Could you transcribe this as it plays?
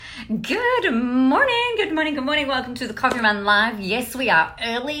Good morning, good morning, good morning. Welcome to the Coffee Run Live. Yes, we are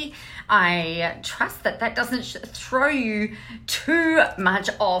early. I trust that doesn't throw you too much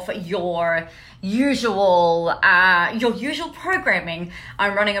off your usual programming.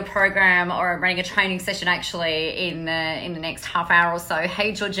 I'm running a program, or I'm running a training session actually in the next half hour or so.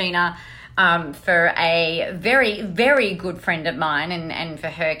 Hey, Georgina. For a very, very good friend of mine and for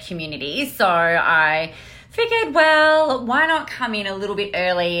her community. So I figured, well, why not come in a little bit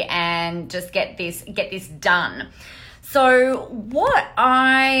early and just get this done. So what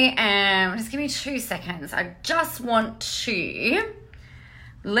just give me 2 seconds. I just want to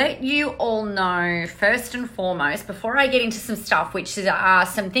let you all know first and foremost, before I get into some stuff, which are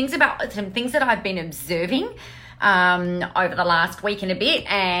some things that I've been observing over the last week and a bit,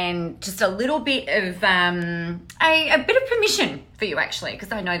 and just a little bit of a bit of permission for you actually,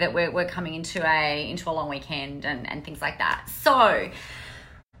 because I know that we're coming into a long weekend and things like that. So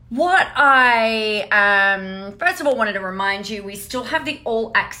what I first of all wanted to remind you, we still have the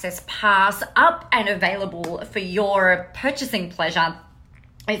All Access Pass up and available for your purchasing pleasure.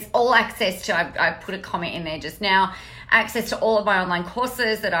 It's all access to, I put a comment in there just now, access to all of my online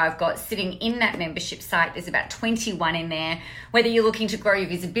courses that I've got sitting in that membership site. There's about 21 in there. Whether you're looking to grow your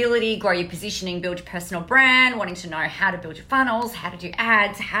visibility, grow your positioning, build your personal brand, wanting to know how to build your funnels, how to do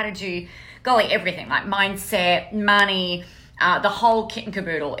ads, how to do, everything like mindset, money, the whole kit and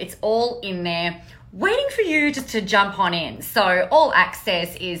caboodle. It's all in there, waiting for you just to jump on in. So all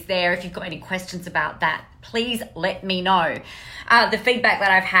access is there. If you've got any questions about that, please let me know. The feedback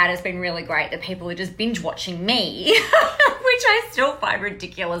that I've had has been really great, that people are just binge watching me, which I still find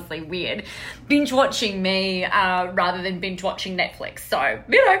ridiculously weird. Binge watching me rather than binge watching Netflix. So,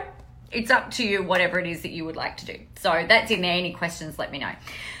 it's up to you, whatever it is that you would like to do. So that's in there. Any questions, let me know.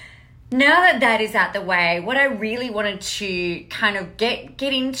 Now that is out the way, what I really wanted to kind of get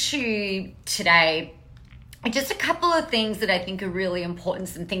into today, just a couple of things that I think are really important,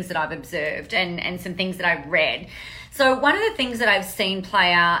 some things that I've observed and some things that I've read. So one of the things that I've seen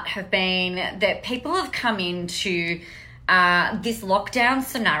play out have been that people have come into this lockdown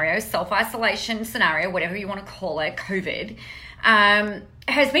scenario, self-isolation scenario, whatever you want to call it, COVID,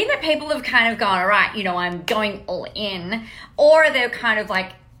 has been that people have kind of gone, all right, I'm going all in, or they're kind of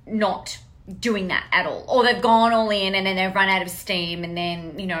like not doing that at all, or they've gone all in and then they've run out of steam, and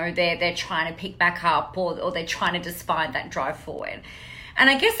then they're trying to pick back up, or they're trying to just find that drive forward. And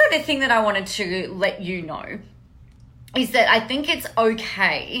I guess the thing that I wanted to let you know is that I think it's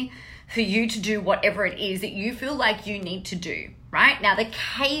okay for you to do whatever it is that you feel like you need to do, right? Now, the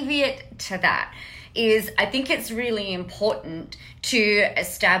caveat to that is I think it's really important to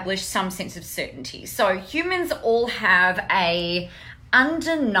establish some sense of certainty. So humans all have a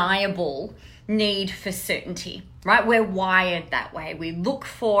undeniable need for certainty, right? We're wired that way. We look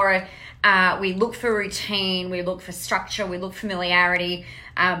for routine, we look for structure, we look for familiarity.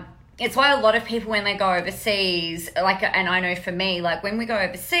 It's why a lot of people, when they go overseas, and I know for me, when we go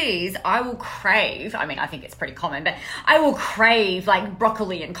overseas, I will crave, I think it's pretty common, but I will crave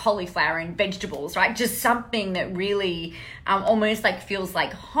broccoli and cauliflower and vegetables, right? Just something that really almost feels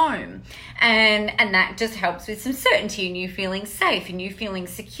like home. And that just helps with some certainty and you feeling safe and you feeling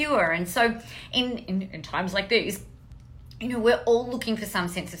secure. And so in times like these, we're all looking for some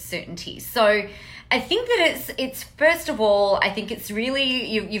sense of certainty. So I think that it's first of all, I think it's really,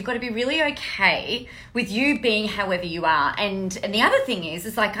 you've got to be really okay with you being however you are. And the other thing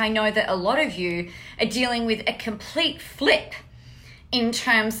is I know that a lot of you are dealing with a complete flip in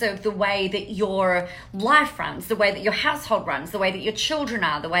terms of the way that your life runs, the way that your household runs, the way that your children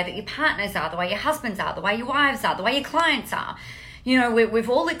are, the way that your partners are, the way your husbands are, the way your wives are, the way your clients are. We've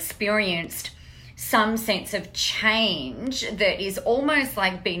all experienced some sense of change that is almost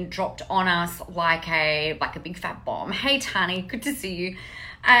being dropped on us like a big fat bomb. Hey, Tani, good to see you.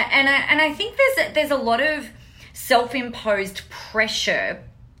 And I think there's a lot of self-imposed pressure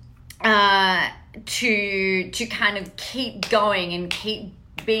to kind of keep going and keep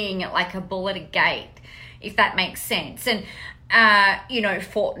being like a bull at a gate, if that makes sense. And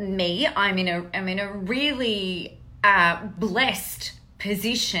for me, I'm in a really blessed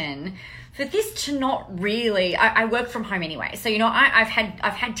position for this to not really, I work from home anyway. So, I've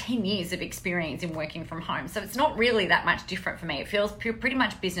had 10 years of experience in working from home. So it's not really that much different for me. It feels pretty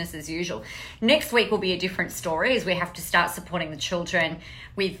much business as usual. Next week will be a different story, as we have to start supporting the children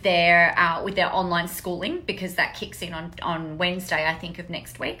with their online schooling, because that kicks in on Wednesday, I think, of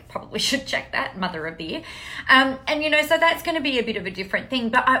next week. Probably should check that, Mother of the Year. So that's going to be a bit of a different thing.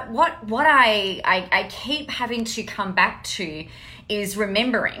 But what I keep having to come back to is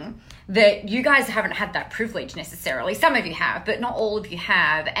remembering that you guys haven't had that privilege necessarily. Some of you have, but not all of you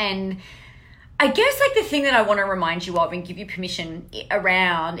have. And I guess like the thing that I want to remind you of and give you permission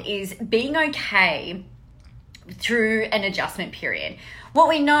around is being okay through an adjustment period. What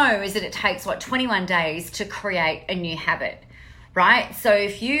we know is that it takes 21 days to create a new habit, right? So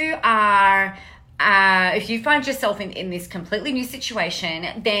if you are if you find yourself in this completely new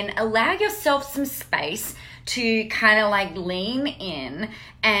situation, then allow yourself some space to kind of like lean in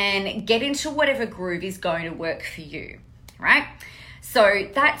and get into whatever groove is going to work for you, right? So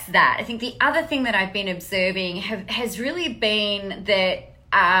that's that. I think the other thing that I've been observing has really been that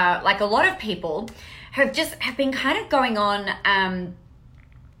like a lot of people have been kind of going on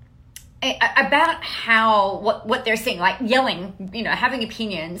about what they're seeing, like yelling, having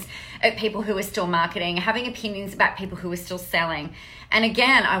opinions at people who are still marketing, having opinions about people who are still selling. And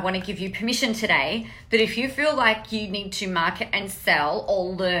again, I want to give you permission today that if you feel like you need to market and sell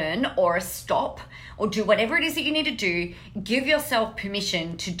or learn or stop or do whatever it is that you need to do, give yourself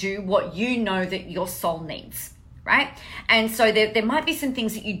permission to do what you know that your soul needs, right? And so there might be some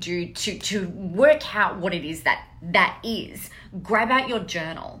things that you do to work out what it is that is. Grab out your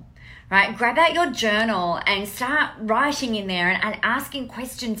journal. Right? Grab out your journal and start writing in there and asking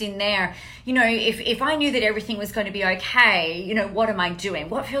questions in there. If I knew that everything was going to be okay, what am I doing?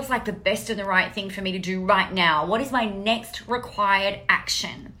 What feels like the best and the right thing for me to do right now? What is my next required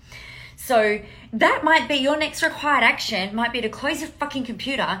action? So that might be your next required action, might be to close your fucking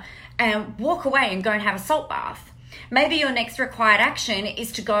computer and walk away and go and have a salt bath. Maybe your next required action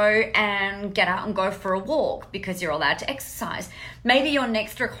is to go and get out and go for a walk because you're allowed to exercise. Maybe your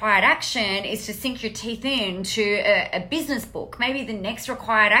next required action is to sink your teeth into a business book. Maybe the next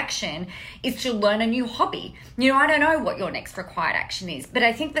required action is to learn a new hobby. I don't know what your next required action is, but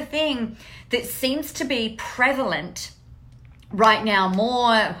I think the thing that seems to be prevalent right now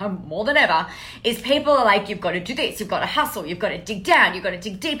more than ever is people are like, you've got to do this, you've got to hustle, you've got to dig down, you've got to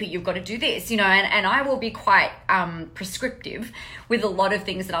dig deeper, you've got to do this, and I will be quite prescriptive with a lot of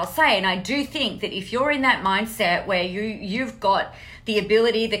things that I'll say. And I do think that if you're in that mindset where you've got the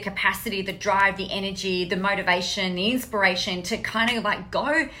ability, the capacity, the drive, the energy, the motivation, the inspiration to kind of like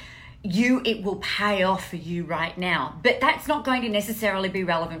go, it will pay off for you right now. But that's not going to necessarily be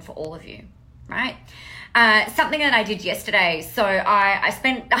relevant for all of you, right? Something that I did yesterday. So I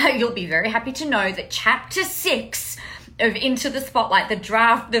spent, you'll be very happy to know that chapter 6 of Into the Spotlight,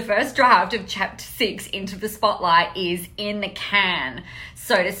 the first draft of chapter 6 Into the Spotlight is in the can,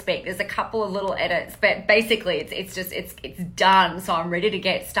 so to speak. There's a couple of little edits, but basically it's done. So I'm ready to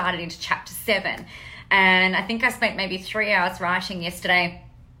get started into chapter 7. And I think I spent maybe 3 hours writing yesterday.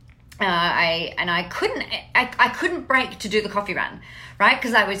 I couldn't break to do the coffee run, right?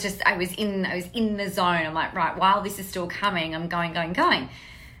 Because I was in the zone. I'm like, right, while this is still coming, I'm going.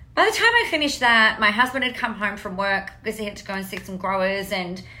 By the time I finished that, my husband had come home from work because he had to go and see some growers,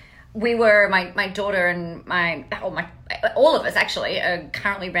 and we were, my daughter and all of us actually are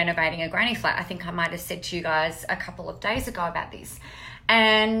currently renovating a granny flat. I think I might have said to you guys a couple of days ago about this.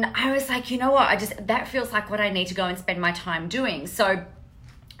 And I was like, you know what? That feels like what I need to go and spend my time doing. So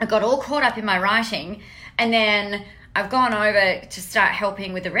I got all caught up in my writing, and then I've gone over to start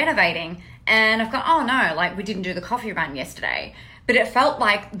helping with the renovating, and I've gone, oh no, like we didn't do the coffee run yesterday. But it felt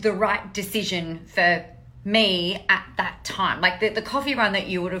like the right decision for me at that time. Like the coffee run that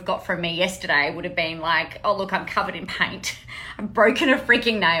you would have got from me yesterday would have been like, oh look, I'm covered in paint. I've broken a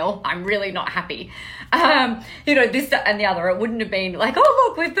freaking nail. I'm really not happy. This, that, and the other. It wouldn't have been like, oh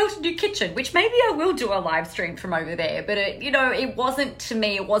look, we've built a new kitchen, which maybe I will do a live stream from over there. But it wasn't, to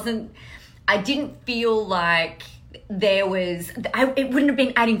me, I didn't feel like it wouldn't have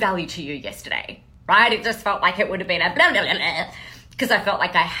been adding value to you yesterday, right? It just felt like it would have been a blah, blah, blah, blah. Because I felt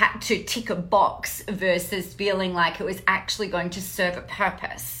like I had to tick a box versus feeling like it was actually going to serve a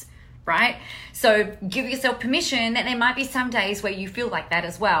purpose, right? So give yourself permission that there might be some days where you feel like that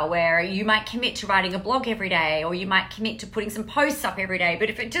as well, where you might commit to writing a blog every day, or you might commit to putting some posts up every day.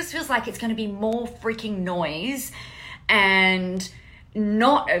 But if it just feels like it's going to be more freaking noise and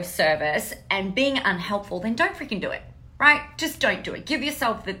not of service and being unhelpful, then don't freaking do it, right? Just don't do it. Give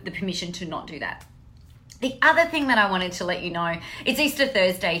yourself the permission to not do that. The other thing that I wanted to let you know, it's Easter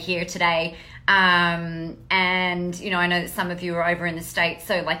Thursday here today. And, I know that some of you are over in the States,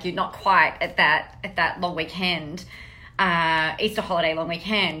 so like you're not quite at that long weekend, Easter holiday long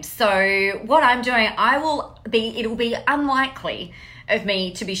weekend. So what I'm doing, it'll be unlikely of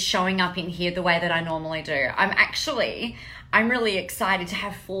me to be showing up in here the way that I normally do. I'm really excited to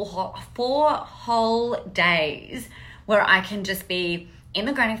have four whole days where I can just be in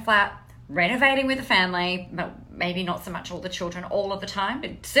the granny flat, renovating with the family, but maybe not so much all the children all of the time,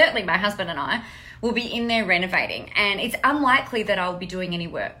 but certainly my husband and I will be in there renovating. And it's unlikely that I'll be doing any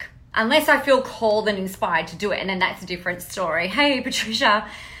work unless I feel called and inspired to do it. And then that's a different story. Hey, Patricia.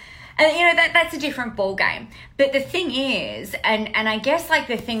 And, you know, that's a different ball game. But the thing is, and I guess like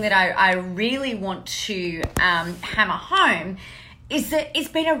the thing that I really want to hammer home is that it's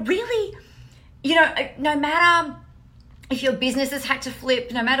been a really, you know, no matter if your business has had to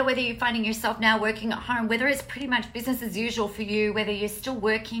flip, no matter whether you're finding yourself now working at home, whether it's pretty much business as usual for you, whether you're still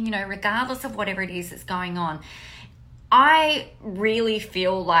working, you know, regardless of whatever it is that's going on, I really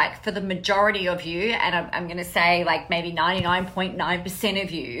feel like for the majority of you, and I'm going to say like maybe 99.9%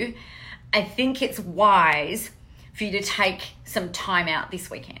 of you, I think it's wise for you to take some time out this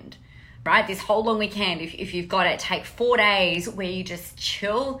weekend, right? This whole long weekend, if you've got it, take 4 days where you just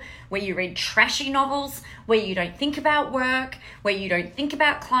chill, where you read trashy novels, where you don't think about work, where you don't think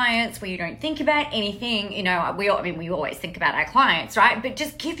about clients, where you don't think about anything. You know, we always think about our clients, right? But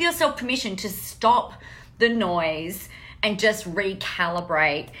just give yourself permission to stop the noise and just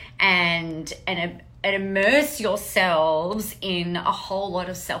recalibrate and immerse yourselves in a whole lot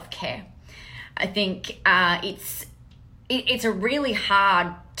of self-care. I think it's a really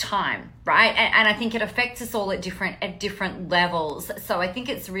hard time, right? And I think it affects us all at different levels. So I think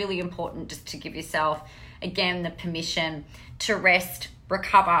it's really important just to give yourself, again, the permission to rest,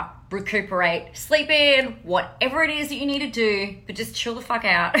 recover, recuperate, sleep in, whatever it is that you need to do, but just chill the fuck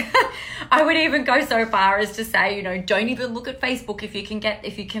out. I would even go so far as to say, you know, don't even look at Facebook if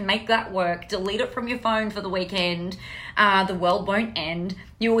you can make that work. Delete it from your phone for the weekend. The world won't end.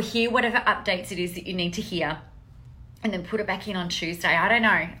 You will hear whatever updates it is that you need to hear, and then put it back in on Tuesday. I don't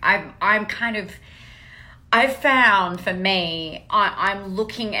know. I've found for me, I'm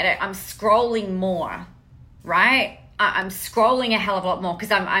looking at it, I'm scrolling more, right? I'm scrolling a hell of a lot more because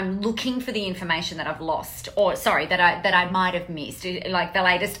I'm looking for the information that I've lost, or sorry, that I might have missed, like the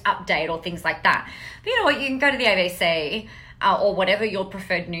latest update or things like that. But you know what? You can go to the ABC or whatever your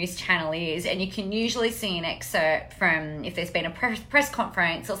preferred news channel is, and you can usually see an excerpt from if there's been a press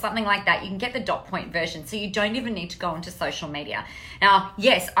conference or something like that. You can get the dot point version, so you don't even need to go into social media. Now,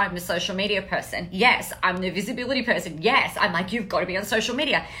 yes, I'm the social media person. Yes, I'm the visibility person. Yes, I'm like, you've got to be on social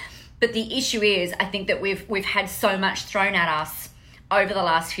media. But the issue is, I think that we've had so much thrown at us over the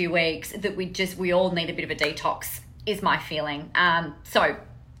last few weeks that we all need a bit of a detox, is my feeling. So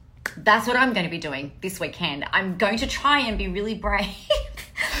that's what I'm going to be doing this weekend. I'm going to try and be really brave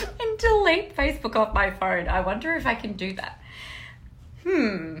and delete Facebook off my phone. I wonder if I can do that.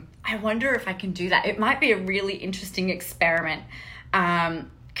 I wonder if I can do that. It might be a really interesting experiment.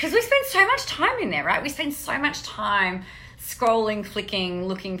 Because we spend so much time in there, right? We spend so much time scrolling, flicking,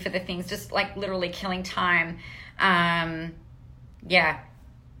 looking for the things, just like literally killing time. Yeah,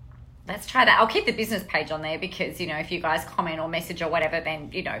 let's try that. I'll keep the business page on there because, you know, if you guys comment or message or whatever, then,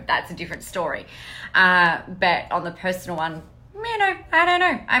 you know, that's a different story. But on the personal one, you know, I don't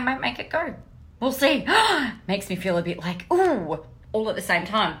know. I might make it go. We'll see. Makes me feel a bit like, ooh, all at the same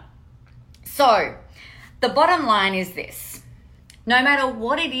time. So the bottom line is this. No matter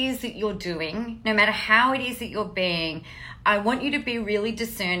what it is that you're doing, no matter how it is that you're being, I want you to be really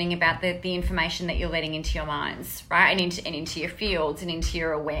discerning about the information that you're letting into your minds, right? And into your fields and into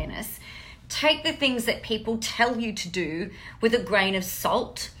your awareness. Take the things that people tell you to do with a grain of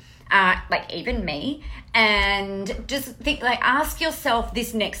salt, like even me, and just think, like, ask yourself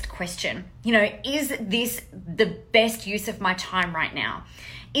this next question. You know, is this the best use of my time right now?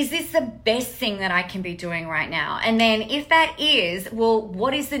 Is this the best thing that I can be doing right now? And then if that is, well,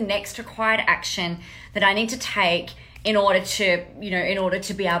 what is the next required action that I need to take in order to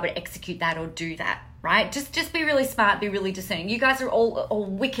be able to execute that or do that, right? Just be really smart, be really discerning. You guys are all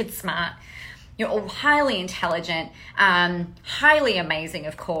wicked smart. You're all highly intelligent, highly amazing,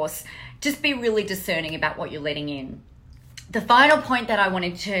 of course. Just be really discerning about what you're letting in. The final point that I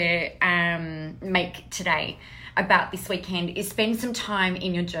wanted to make today about this weekend is spend some time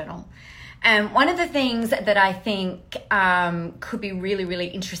in your journal. And one of the things that I think could be really, really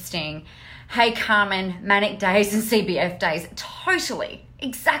interesting, hey Carmen, manic days and CBF days, totally,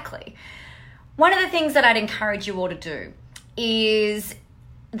 exactly. One of the things that I'd encourage you all to do is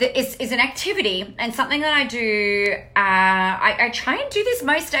an activity, and something that I do, I try and do this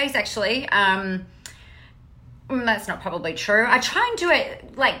most days actually. That's not probably true. I try and do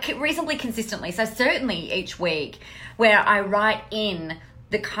it like reasonably consistently. So certainly each week, where I write in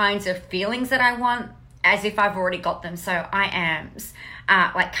the kinds of feelings that I want as if I've already got them. So I am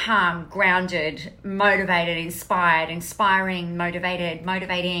like calm, grounded, motivated, inspired, inspiring, motivated,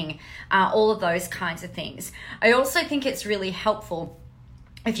 motivating, all of those kinds of things. I also think it's really helpful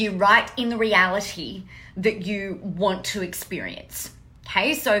if you write in the reality that you want to experience.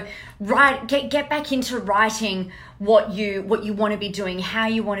 Okay, so get back into writing what you want to be doing, how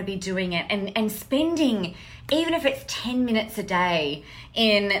you want to be doing it, and spending, even if it's 10 minutes a day,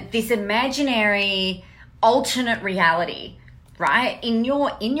 in this imaginary alternate reality, right? In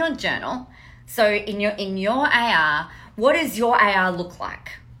your journal. So in your AR, what does your AR look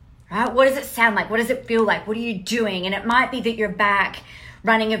like? Right? What does it sound like? What does it feel like? What are you doing? And it might be that you're back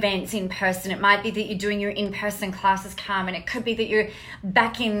running events in person. It might be that you're doing your in-person classes, Carmen. It could be that you're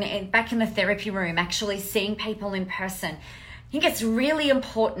back in the therapy room, actually seeing people in person. I think it's really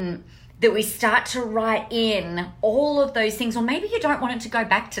important that we start to write in all of those things, or maybe you don't want it to go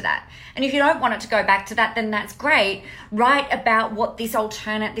back to that. And if you don't want it to go back to that, then that's great. Write about what this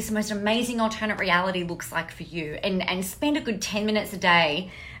most amazing alternate reality looks like for you, and spend a good 10 minutes a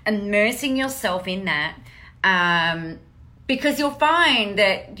day immersing yourself in that. Because you'll find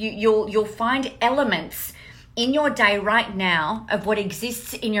that you'll find elements in your day right now of what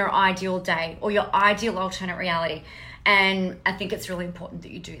exists in your ideal day or your ideal alternate reality. And I think it's really important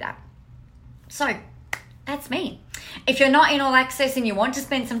that you do that. So that's me. If you're not in All Access and you want to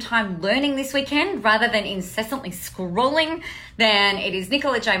spend some time learning this weekend rather than incessantly scrolling, then it is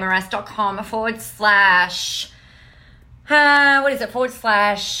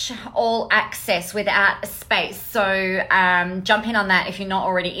nicolajmoras.com/all access without a space. So jump in on that if you're not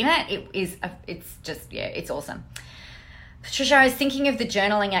already in it. It's awesome. Patricia, I was thinking of the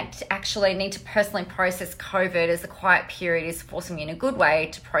journaling act. Actually, I need to personally process COVID, as the quiet period is forcing me in a good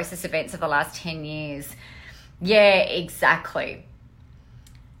way to process events of the last 10 years. Yeah, exactly.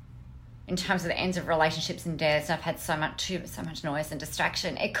 In terms of the ends of relationships and deaths, I've had so much noise and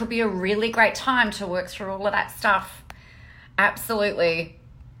distraction. It could be a really great time to work through all of that stuff. Absolutely.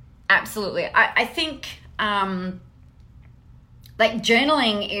 I think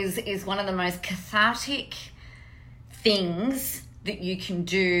journaling is one of the most cathartic things that you can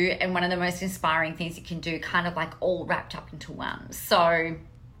do, and one of the most inspiring things you can do, kind of like all wrapped up into one. So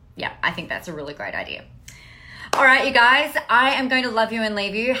yeah, I think that's a really great idea. All right, you guys, I am going to love you and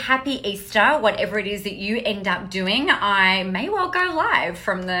leave you. Happy Easter, whatever it is that you end up doing. I may well go live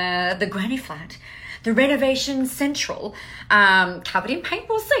from the granny flat, the renovation central, covered in paint.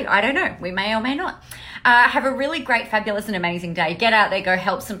 We'll see. I don't know. We may or may not. Have a really great, fabulous, and amazing day. Get out there, go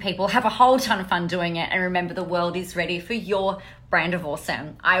help some people, have a whole ton of fun doing it, and remember, the world is ready for your brand of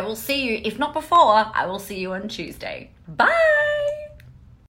awesome. I will see you, if not before, I will see you on Tuesday. Bye.